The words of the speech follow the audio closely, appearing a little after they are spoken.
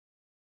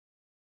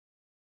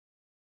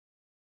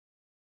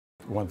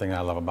One thing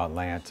I love about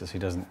Lance is he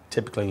doesn't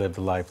typically live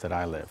the life that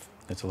I live.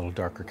 It's a little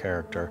darker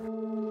character.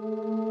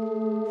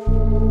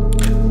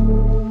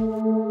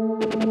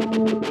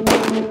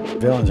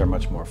 Villains are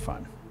much more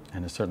fun.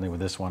 And certainly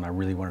with this one, I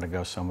really wanted to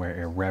go somewhere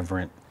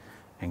irreverent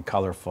and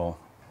colorful.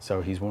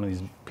 So he's one of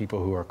these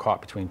people who are caught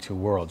between two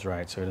worlds,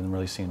 right? So he doesn't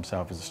really see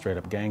himself as a straight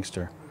up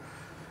gangster,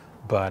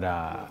 but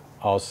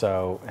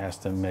also has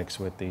to mix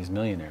with these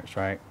millionaires,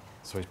 right?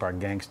 So he's part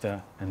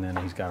gangsta, and then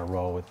he's got to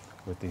roll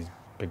with these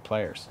big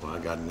players. Well, I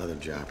got another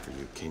job for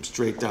you. Came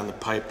straight down the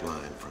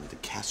pipeline from De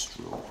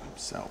Castro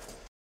himself.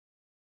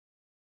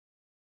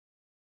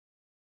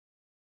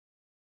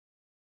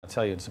 I'll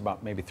tell you, it's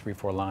about maybe 3 or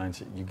 4 lines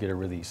that you get a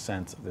really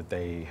sense that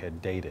they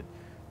had dated,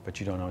 but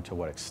you don't know to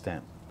what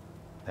extent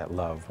that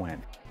love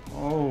went.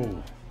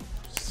 Oh,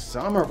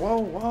 Summer, whoa,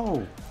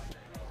 whoa.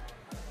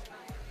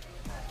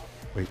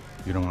 Wait,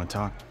 you don't want to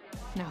talk?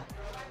 No.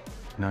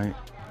 No, you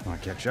want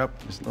to catch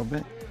up just a little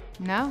bit?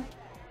 No.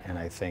 And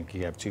I think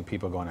you have two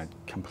people going on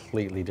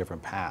completely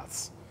different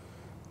paths,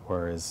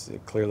 whereas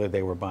clearly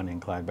they were Bonnie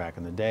and Clyde back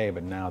in the day,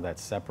 but now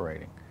that's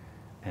separating.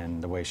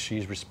 And the way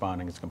she's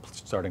responding is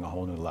starting a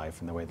whole new life,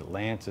 and the way that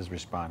Lance is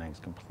responding is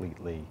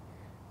completely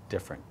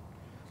different.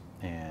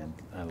 And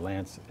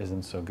Lance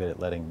isn't so good at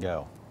letting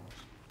go.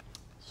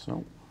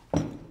 So,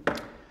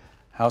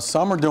 how's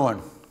Summer doing?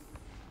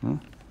 Hmm?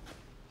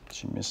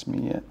 She miss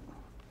me yet?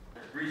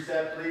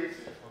 Reset, please.